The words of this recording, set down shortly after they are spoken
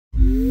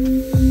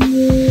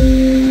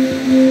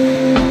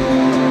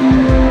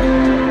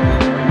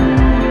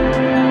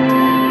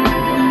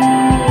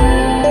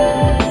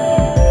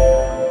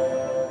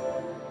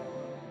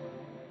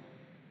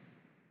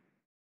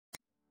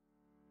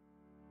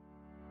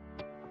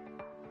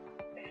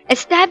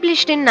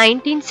Established in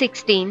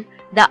 1916,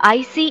 the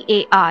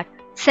ICAR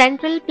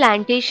Central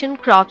Plantation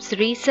Crops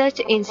Research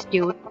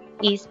Institute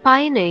is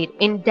pioneer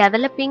in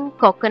developing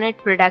coconut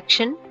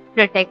production,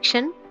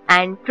 protection,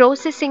 and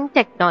processing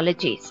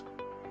technologies.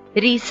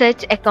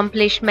 Research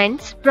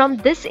accomplishments from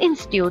this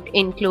institute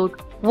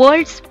include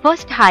world's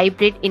first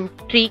hybrid in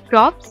tree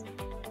crops,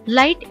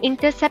 light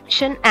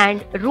interception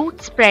and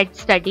root spread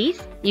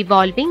studies,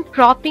 evolving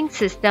cropping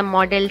system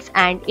models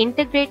and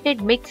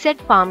integrated mixed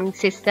farming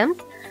systems,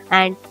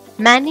 and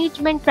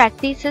management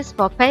practices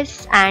for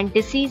pests and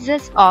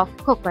diseases of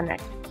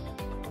coconut.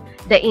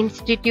 The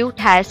institute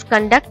has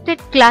conducted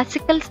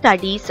classical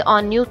studies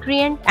on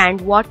nutrient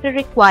and water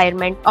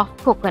requirement of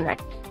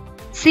coconut.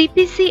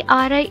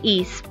 CPCRI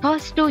is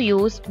first to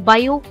use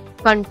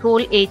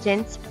biocontrol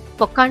agents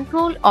for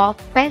control of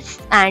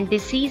pests and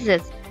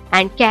diseases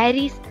and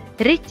carries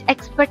rich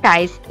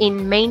expertise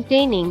in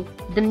maintaining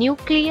the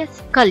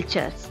nucleus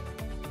cultures.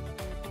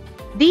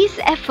 These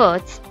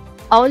efforts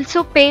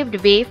also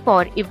paved way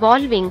for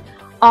evolving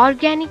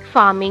organic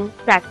farming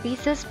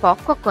practices for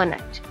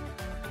coconut.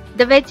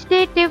 The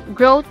vegetative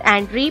growth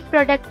and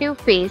reproductive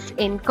phase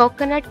in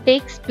coconut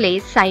takes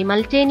place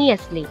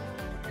simultaneously.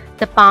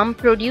 The palm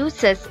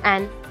produces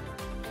an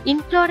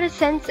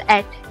inflorescence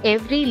at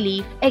every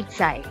leaf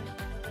exile.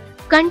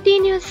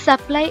 Continuous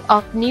supply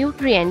of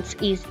nutrients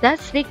is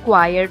thus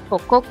required for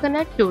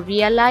coconut to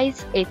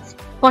realize its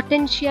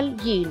potential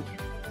yield.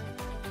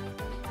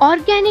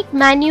 Organic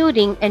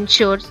manuring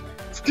ensures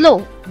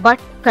slow but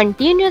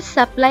continuous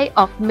supply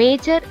of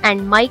major and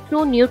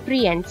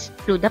micronutrients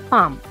to the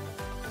palm.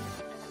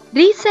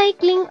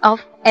 Recycling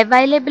of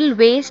available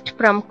waste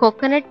from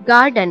coconut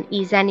garden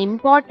is an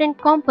important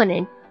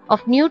component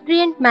of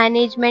nutrient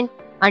management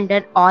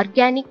under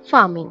organic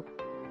farming.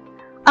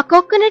 A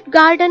coconut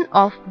garden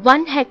of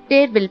 1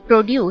 hectare will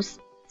produce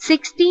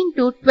 16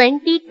 to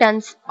 20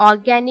 tons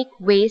organic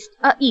waste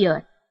a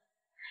year.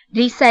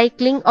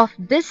 Recycling of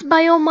this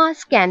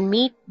biomass can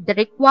meet the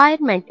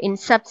requirement in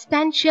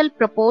substantial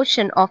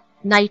proportion of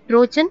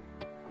nitrogen,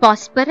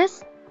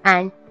 phosphorus,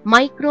 and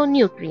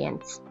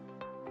micronutrients.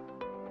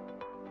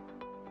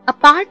 A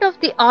part of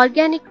the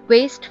organic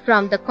waste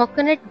from the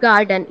coconut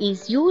garden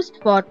is used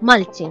for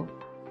mulching.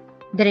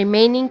 The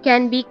remaining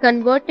can be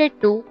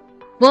converted to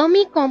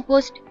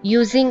vermicompost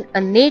using a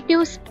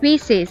native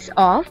species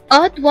of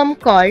earthworm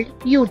called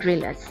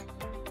Eudrilus.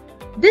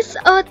 This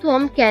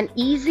earthworm can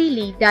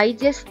easily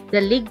digest the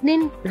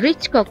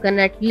lignin-rich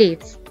coconut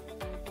leaves.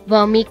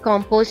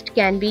 Vermicompost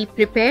can be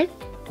prepared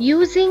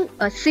using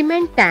a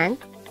cement tank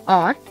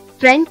or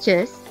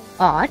trenches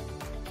or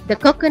the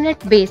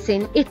coconut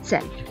basin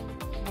itself.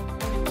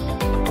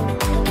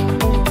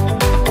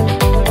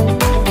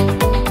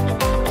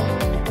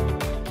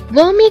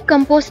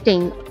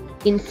 Vermicomposting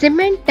in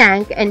cement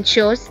tank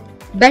ensures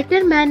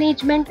better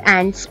management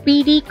and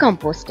speedy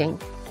composting.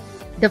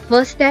 The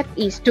first step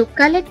is to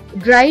collect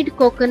dried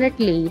coconut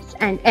leaves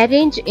and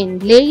arrange in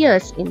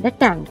layers in the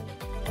tank.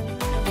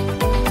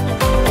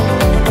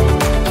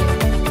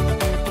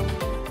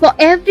 For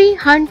every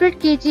 100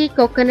 kg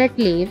coconut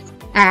leaves,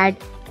 add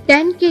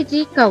 10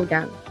 kg cow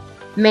dung.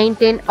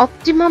 Maintain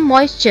optimum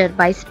moisture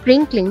by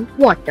sprinkling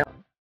water.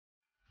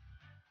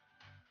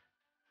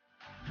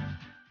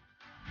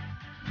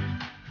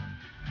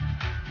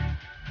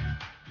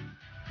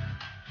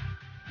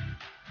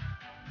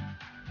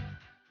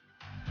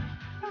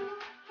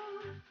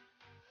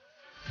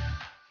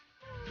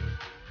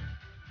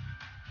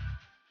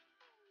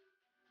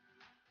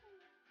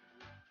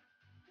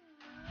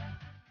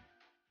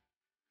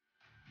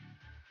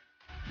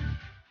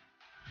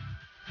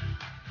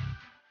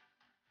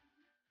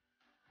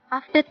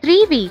 After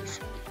 3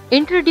 weeks,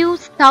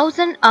 introduce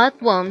 1000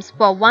 earthworms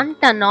for 1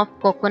 ton of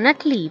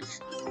coconut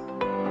leaves.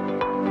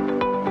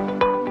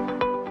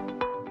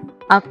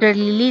 After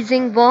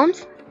releasing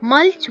worms,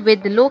 mulch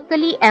with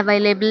locally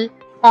available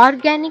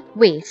organic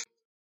waste.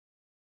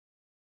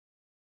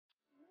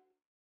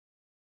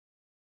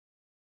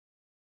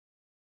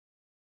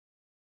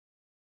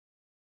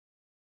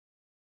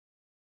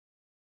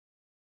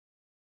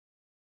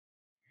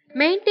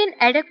 Maintain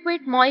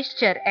adequate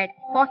moisture at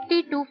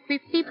 40 to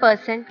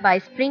 50% by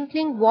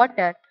sprinkling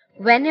water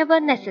whenever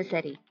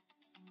necessary.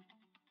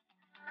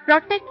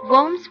 Protect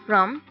worms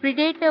from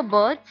predator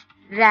birds,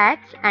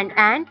 rats and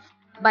ants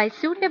by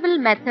suitable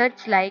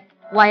methods like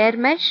wire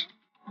mesh,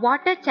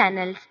 water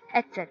channels,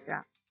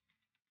 etc.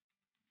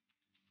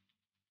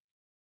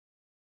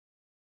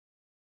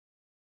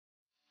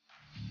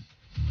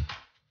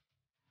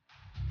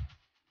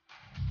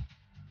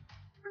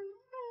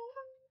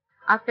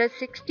 After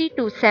 60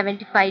 to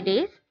 75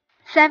 days,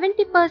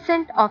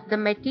 70% of the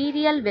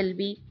material will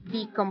be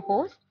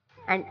decomposed,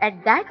 and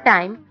at that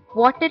time,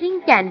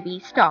 watering can be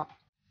stopped.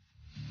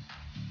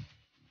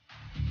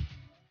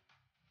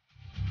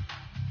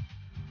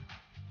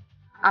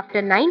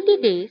 After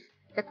 90 days,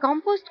 the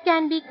compost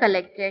can be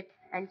collected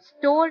and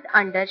stored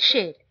under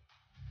shade.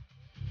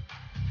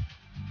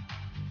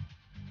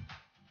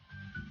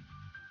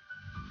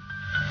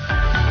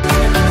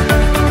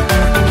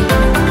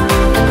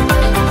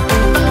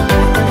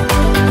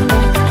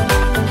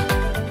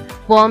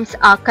 worms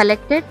are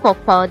collected for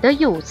further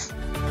use.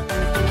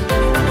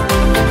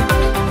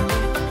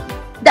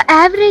 The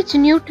average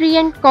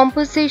nutrient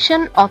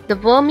composition of the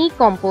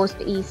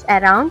vermicompost is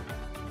around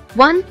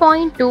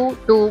 1.2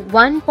 to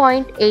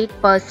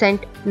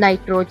 1.8%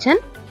 nitrogen,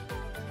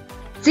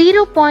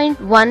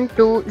 0.1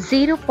 to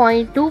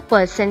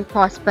 0.2%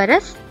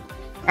 phosphorus,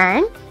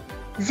 and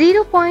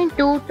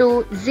 0.2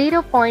 to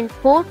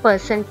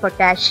 0.4%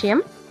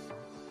 potassium.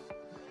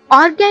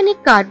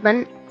 Organic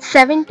carbon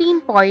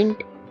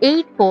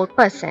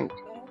 17.84%.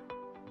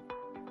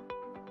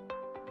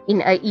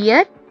 In a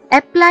year,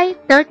 apply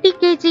 30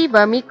 kg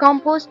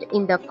vermicompost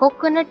in the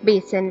coconut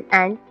basin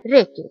and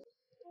rake it.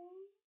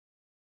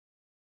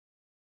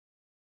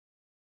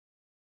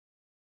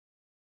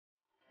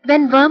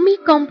 When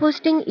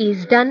vermicomposting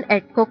is done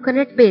at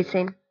coconut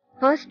basin,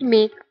 first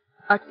make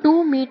a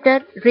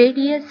 2-meter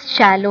radius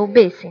shallow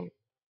basin.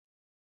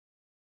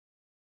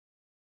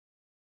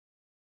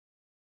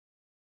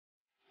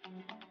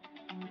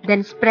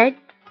 Then spread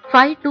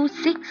 5 to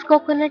 6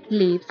 coconut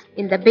leaves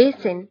in the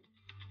basin.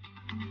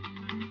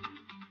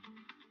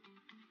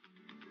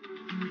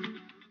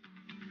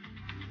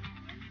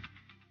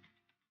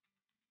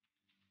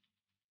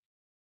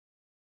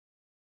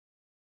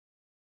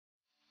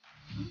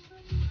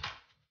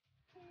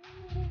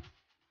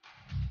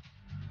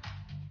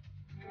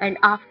 And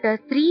after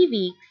 3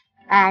 weeks,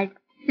 add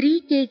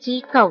 3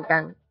 kg cow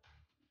dung.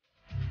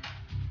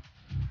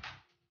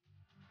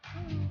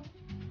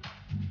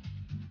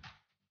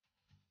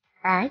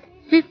 Add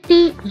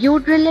 50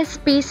 Udrillus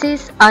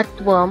species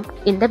earthworm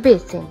in the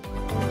basin.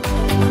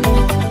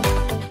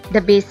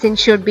 The basin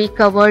should be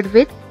covered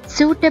with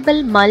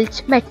suitable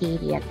mulch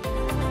material.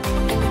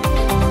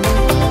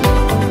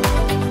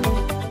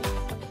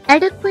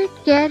 Adequate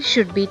care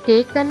should be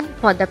taken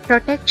for the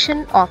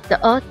protection of the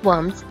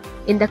earthworms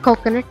in the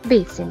coconut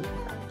basin.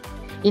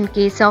 In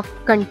case of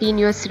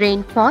continuous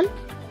rainfall,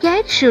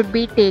 care should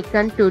be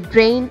taken to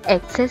drain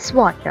excess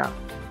water.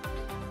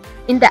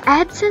 In the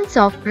absence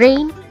of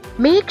rain,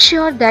 make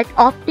sure that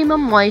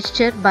optimum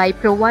moisture by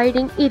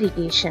providing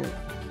irrigation.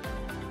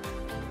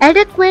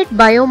 Adequate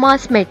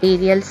biomass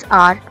materials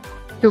are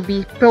to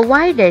be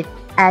provided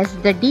as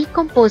the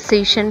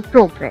decomposition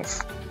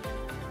progresses.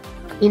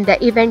 In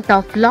the event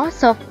of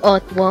loss of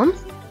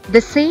earthworms,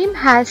 the same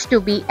has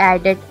to be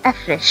added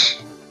afresh.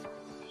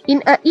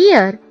 In a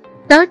year,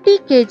 30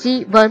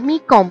 kg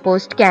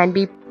vermicompost can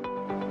be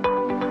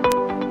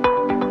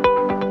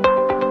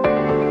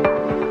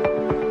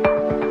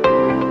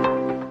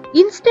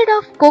Instead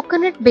of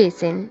coconut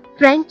basin,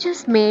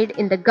 trenches made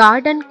in the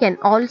garden can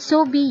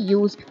also be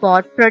used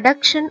for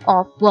production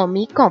of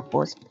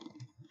vermicompost.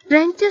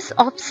 Trenches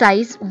of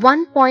size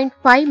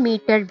 1.5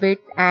 meter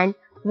width and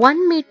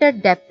 1 meter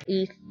depth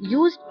is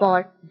used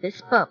for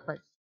this purpose.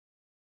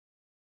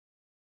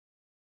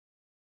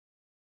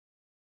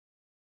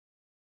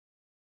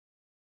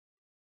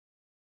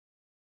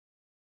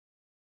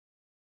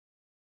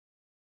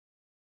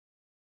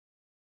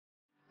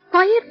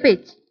 Coir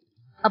pitch,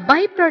 a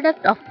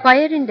byproduct of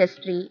coir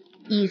industry,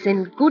 is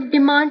in good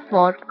demand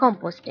for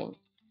composting.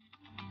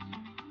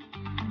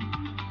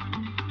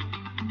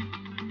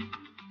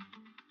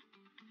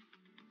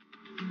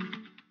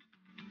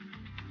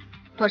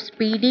 For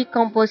speedy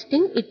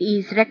composting, it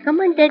is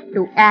recommended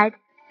to add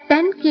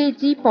 10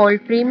 kg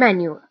poultry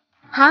manure,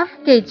 half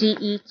kg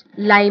each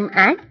lime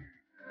and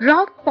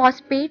rock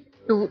phosphate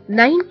to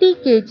 90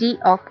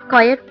 kg of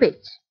coir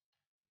pitch.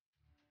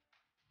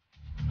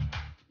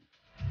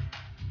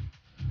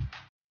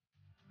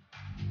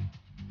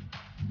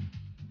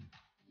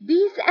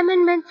 These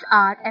amendments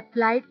are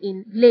applied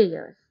in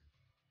layers.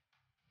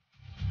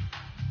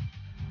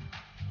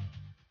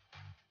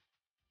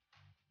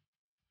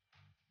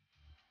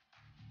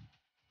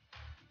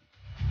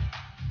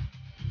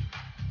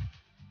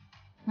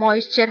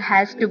 Moisture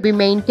has to be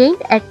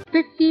maintained at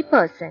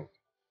 50%.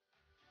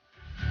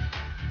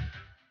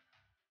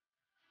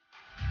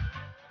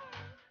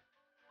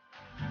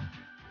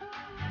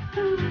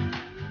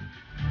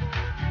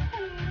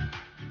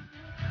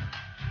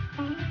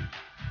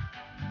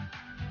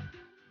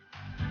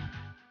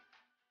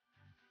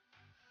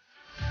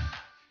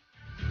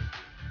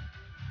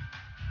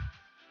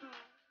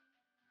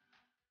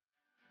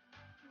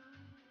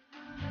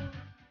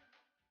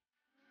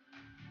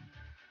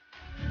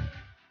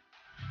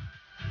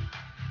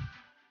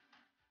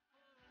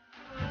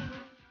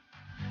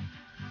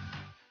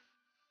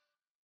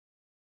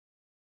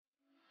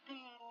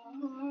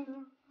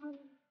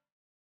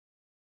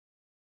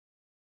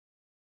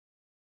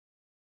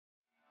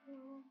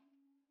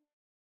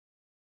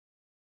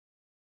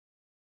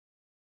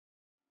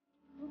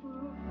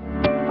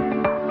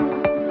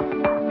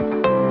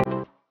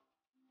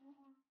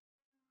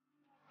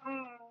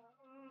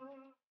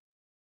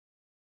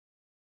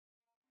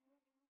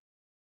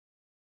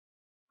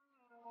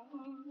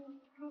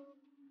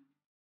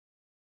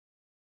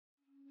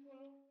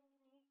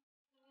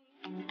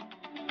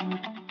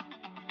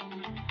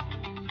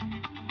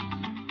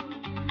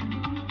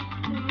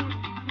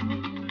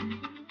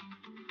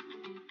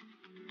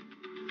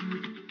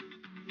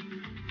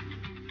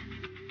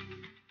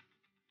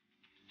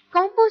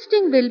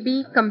 Composting will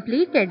be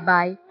completed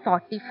by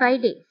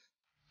 45 days.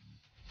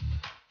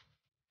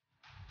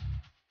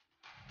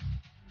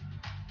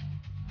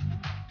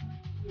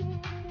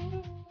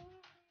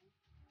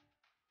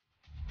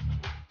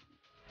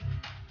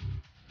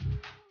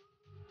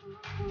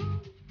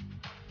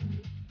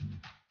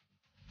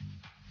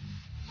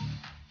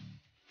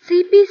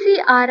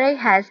 CPCRI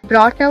has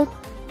brought out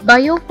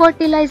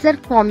biofertilizer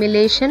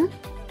formulation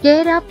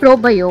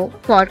keraprobio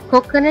for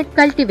coconut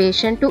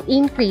cultivation to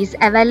increase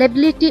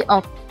availability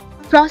of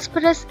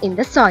phosphorus in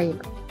the soil.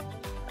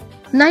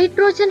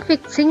 Nitrogen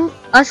fixing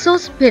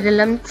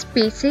azospirillum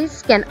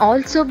species can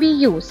also be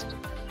used.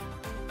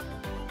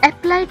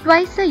 Apply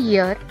twice a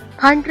year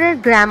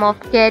 100 gram of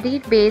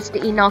carrier-based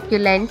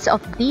inoculants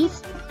of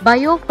these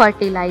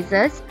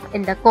biofertilizers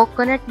in the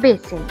coconut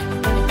basin.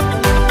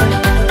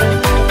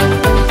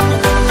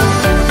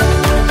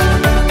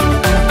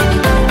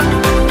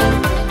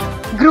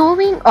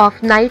 Growing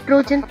of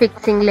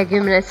nitrogen-fixing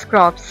leguminous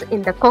crops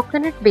in the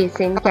coconut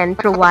basin can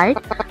provide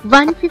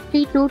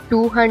 150 to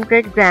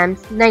 200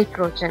 grams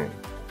nitrogen.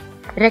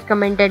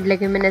 Recommended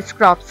leguminous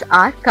crops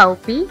are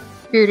cowpea,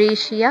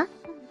 Puraceae,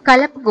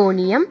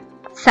 Calapgonium,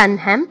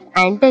 Sunham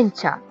and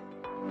Dencha.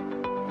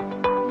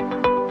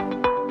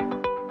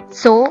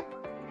 Sow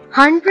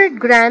 100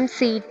 gram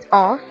seeds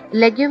of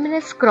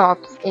leguminous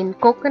crops in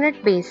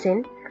coconut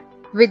basin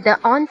with the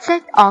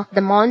onset of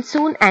the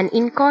monsoon and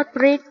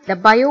incorporate the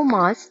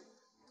biomass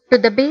to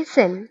the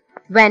basin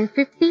when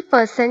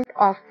 50%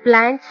 of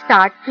plants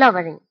start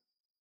flowering.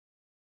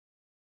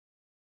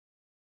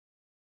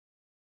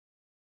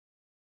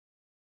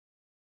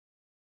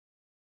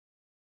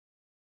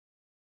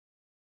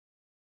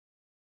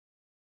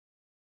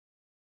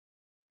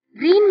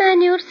 Green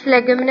manures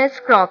leguminous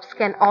crops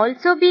can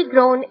also be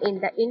grown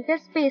in the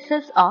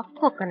interspaces of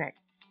coconut.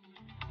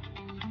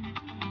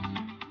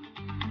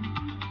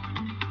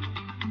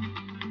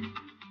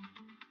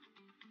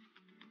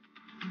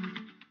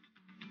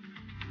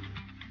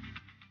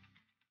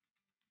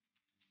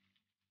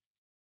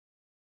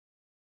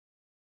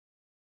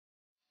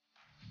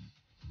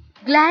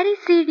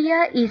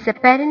 Glaricidea is a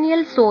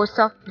perennial source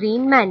of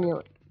green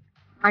manure.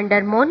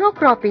 Under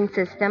monocropping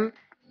system,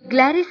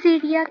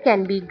 Glaricidea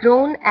can be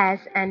grown as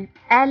an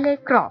alley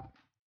crop.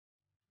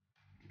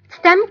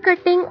 Stem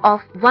cutting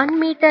of 1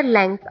 meter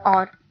length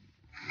or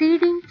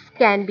seedings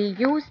can be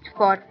used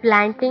for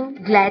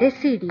planting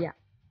Glaricidea.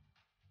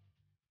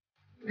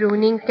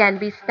 Pruning can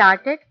be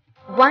started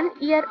 1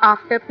 year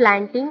after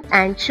planting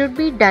and should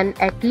be done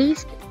at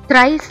least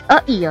thrice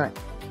a year.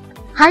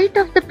 Height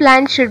of the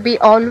plant should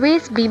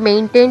always be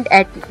maintained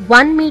at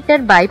 1 meter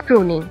by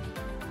pruning.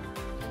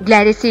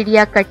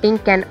 Glaricidea cutting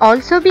can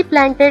also be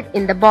planted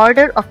in the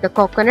border of the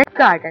coconut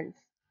gardens.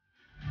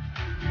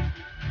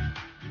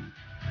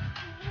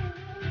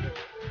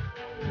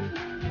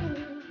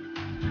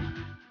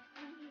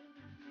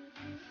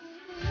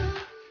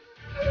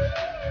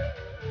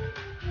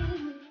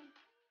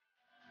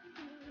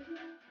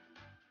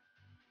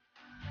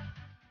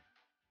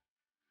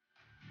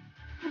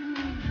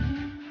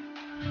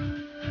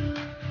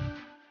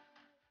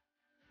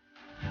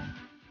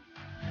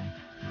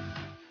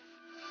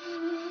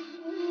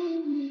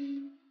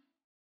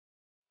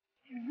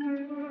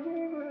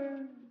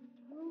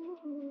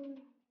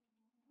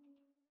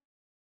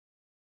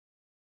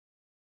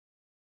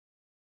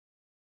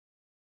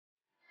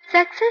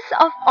 Success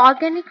of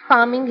organic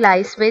farming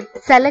lies with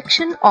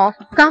selection of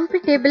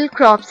compatible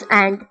crops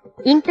and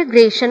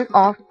integration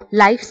of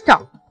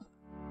livestock.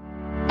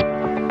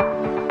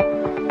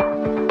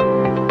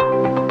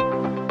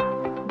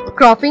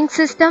 Cropping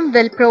system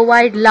will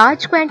provide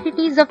large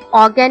quantities of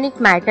organic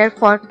matter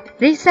for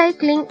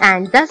recycling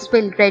and thus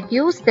will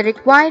reduce the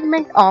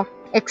requirement of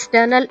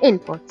external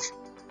inputs.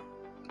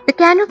 The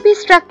canopy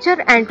structure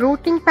and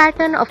rooting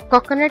pattern of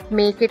coconut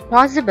make it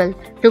possible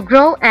to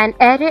grow an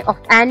array of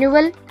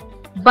annual,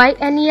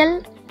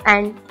 biennial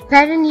and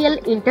perennial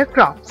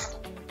intercrops.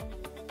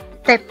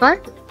 Pepper,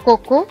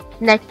 cocoa,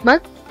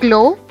 nutmeg,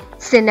 clove,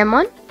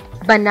 cinnamon,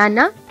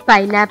 banana,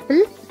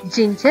 pineapple,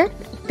 ginger,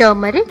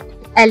 turmeric,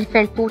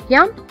 elephant foot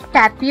yam,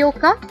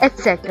 tapioca,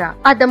 etc.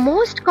 are the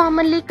most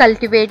commonly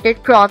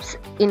cultivated crops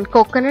in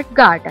coconut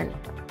garden.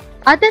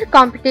 Other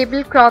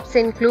compatible crops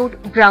include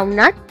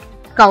groundnut,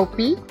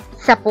 cowpea,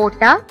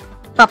 sapota,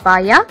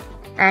 papaya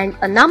and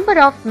a number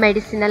of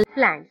medicinal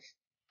plants.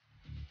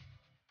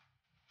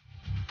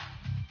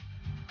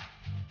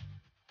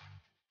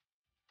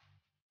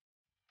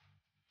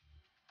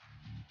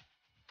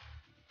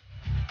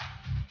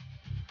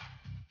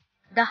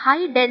 The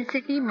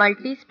high-density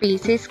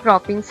multi-species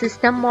cropping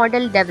system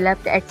model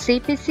developed at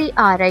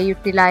CPCRI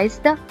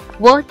utilized the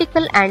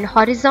vertical and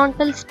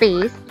horizontal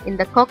space in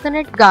the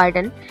coconut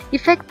garden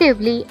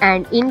effectively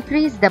and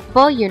increased the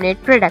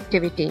per-unit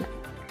productivity.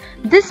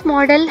 This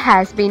model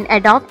has been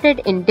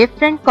adopted in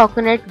different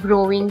coconut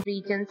growing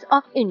regions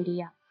of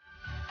India.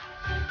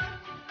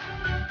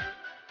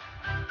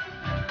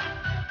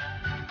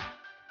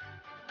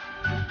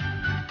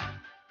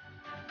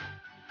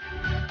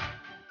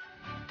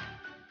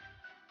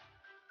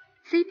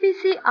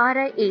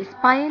 CPCRI is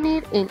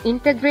pioneer in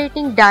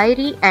integrating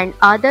dairy and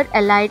other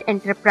allied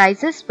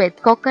enterprises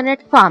with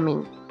coconut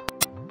farming.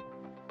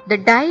 The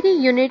dairy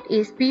unit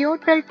is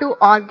pivotal to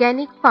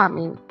organic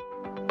farming.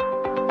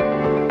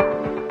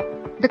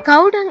 The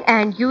cow dung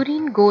and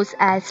urine goes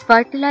as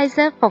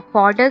fertilizer for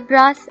fodder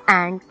grass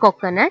and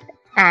coconut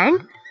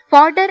and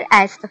fodder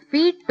as a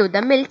feed to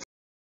the milk.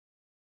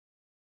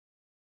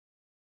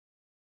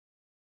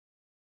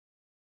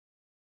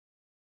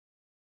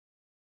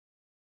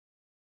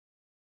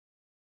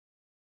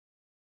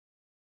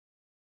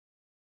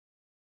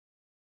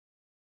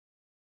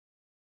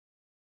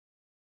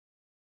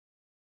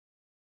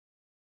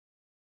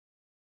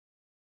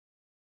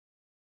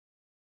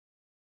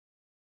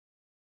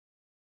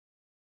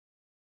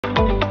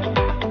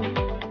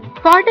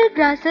 Fodder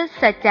grasses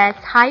such as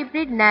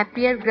hybrid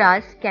Napier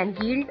grass can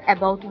yield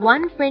about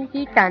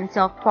 120 tons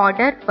of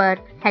fodder per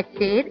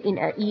hectare in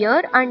a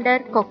year under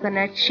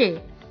coconut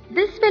shade.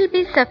 This will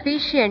be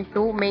sufficient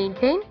to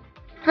maintain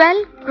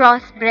 12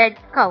 crossbred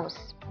cows.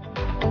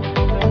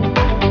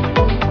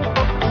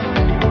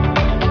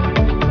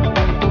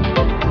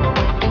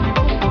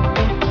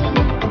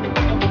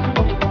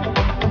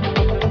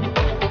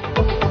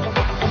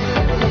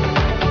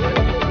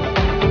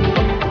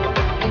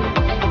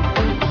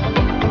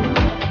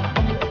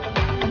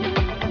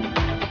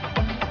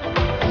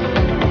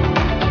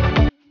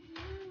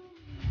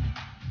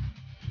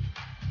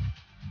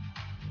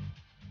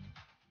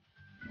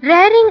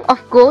 Rearing of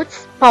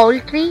goats,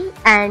 poultry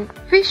and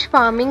fish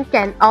farming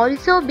can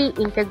also be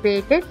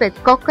integrated with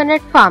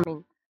coconut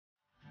farming.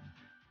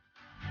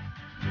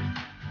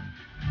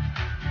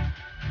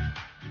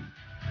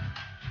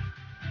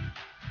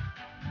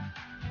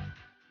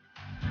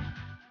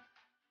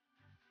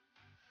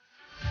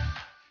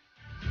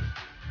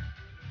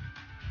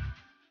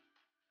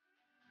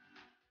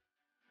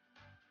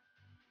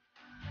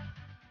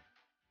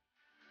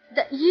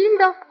 The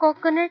yield of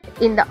coconut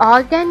in the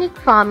organic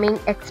farming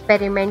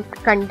experiment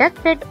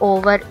conducted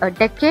over a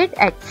decade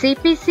at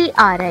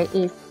CPCRI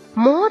is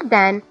more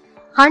than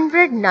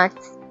 100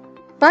 nuts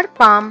per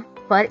palm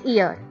per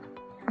year.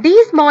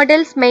 These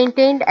models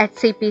maintained at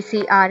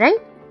CPCRI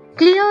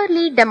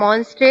clearly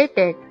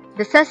demonstrated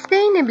the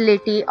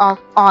sustainability of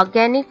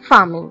organic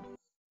farming.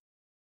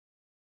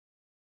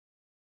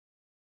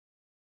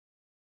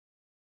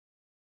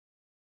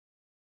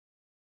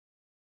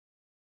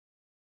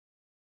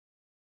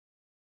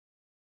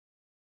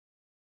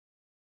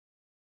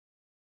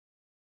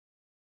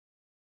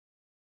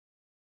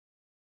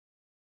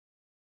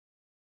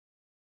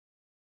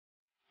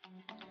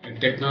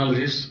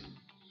 Technologies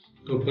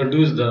to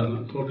produce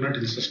the coconut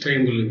in a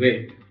sustainable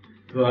way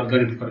through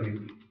organic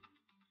farming.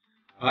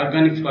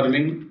 Organic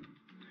farming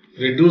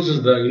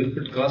reduces the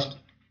input cost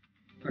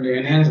and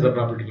enhances the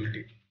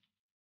profitability.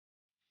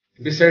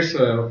 Besides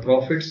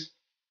profits,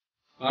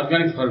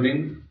 organic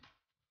farming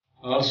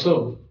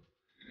also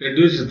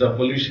reduces the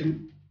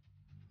pollution,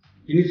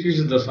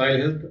 increases the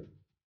soil health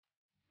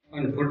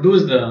and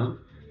produces the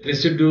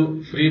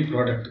residue-free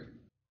product.